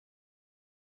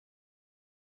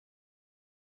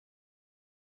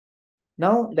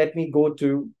Now, let me go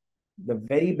to the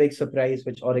very big surprise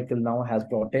which Oracle now has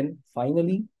brought in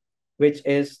finally, which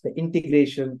is the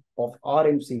integration of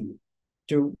RMC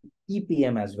to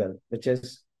EPM as well, which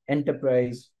is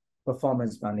Enterprise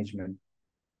Performance Management.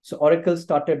 So Oracle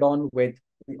started on with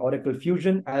the Oracle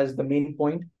Fusion as the main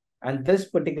point, and this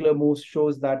particular move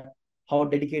shows that how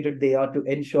dedicated they are to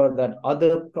ensure that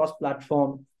other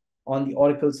cross-platform on the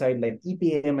Oracle side, like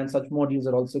EPM and such modules,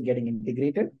 are also getting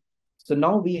integrated. So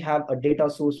now we have a data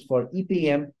source for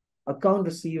EPM, account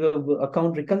receivable,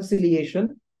 account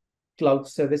reconciliation, cloud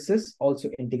services also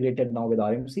integrated now with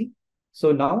RMC.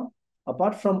 So now,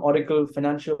 apart from Oracle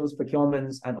financials,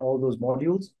 procurements, and all those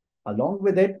modules, along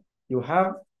with it, you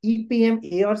have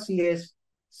EPM-ARCS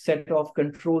set of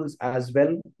controls as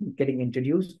well getting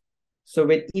introduced. So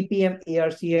with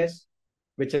EPM-ARCS,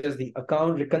 which is the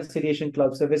account reconciliation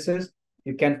cloud services,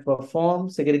 you can perform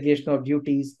segregation of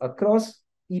duties across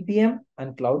EPM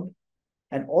and cloud,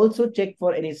 and also check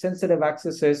for any sensitive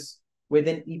accesses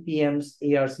within EPM's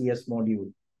ARCS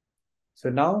module. So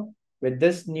now, with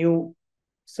this new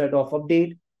set of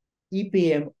update,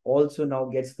 EPM also now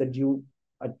gets the due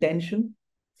attention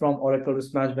from Oracle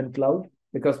Risk Management Cloud,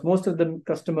 because most of the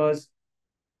customers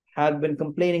have been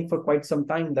complaining for quite some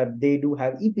time that they do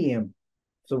have EPM.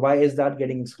 So why is that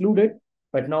getting excluded?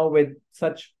 But now with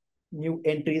such new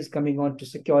entries coming on to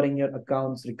securing your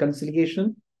accounts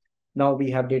reconciliation, now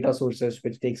we have data sources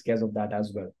which takes care of that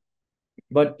as well.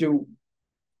 But to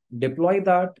deploy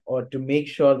that, or to make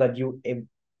sure that you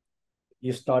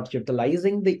start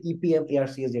utilizing the EPM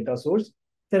ARCS data source,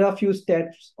 there are a few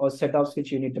steps or setups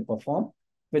which you need to perform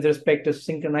with respect to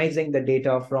synchronizing the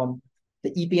data from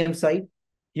the EPM side.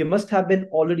 You must have been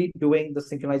already doing the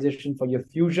synchronization for your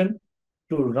Fusion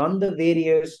to run the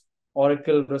various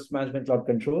Oracle Risk Management Cloud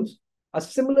controls. A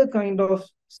similar kind of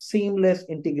seamless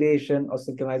integration or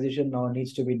synchronization now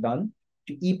needs to be done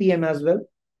to EPM as well,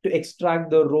 to extract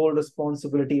the role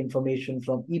responsibility information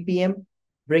from EPM,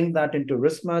 bring that into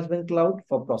Risk Management Cloud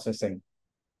for processing.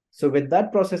 So with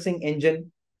that processing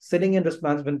engine sitting in Risk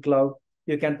Management Cloud,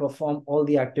 you can perform all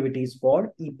the activities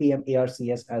for EPM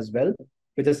ARCS as well,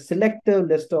 with a selective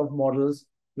list of models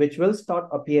which will start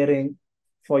appearing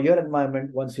for your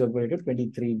environment once you're going to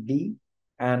 23D,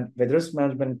 and with Risk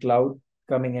Management Cloud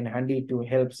coming in handy to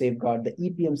help safeguard the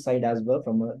EPM side as well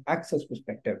from an access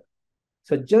perspective.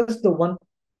 So just the one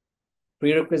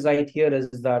prerequisite here is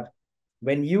that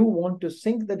when you want to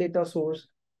sync the data source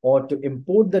or to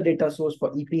import the data source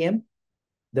for EPM,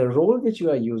 the role which you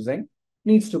are using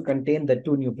needs to contain the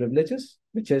two new privileges,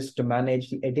 which is to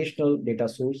manage the additional data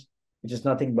source, which is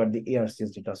nothing but the ARCS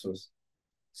data source.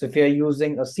 So if you're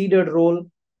using a seeded role,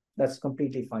 that's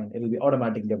completely fine. It will be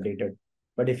automatically updated.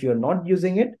 But if you're not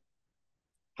using it,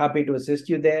 happy to assist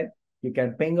you there. You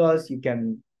can ping us, you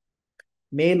can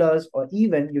mail us, or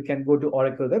even you can go to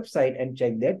Oracle website and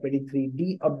check their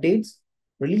 23D updates,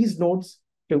 release notes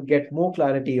to get more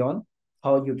clarity on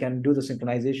how you can do the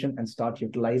synchronization and start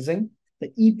utilizing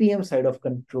the EPM side of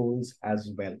controls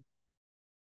as well.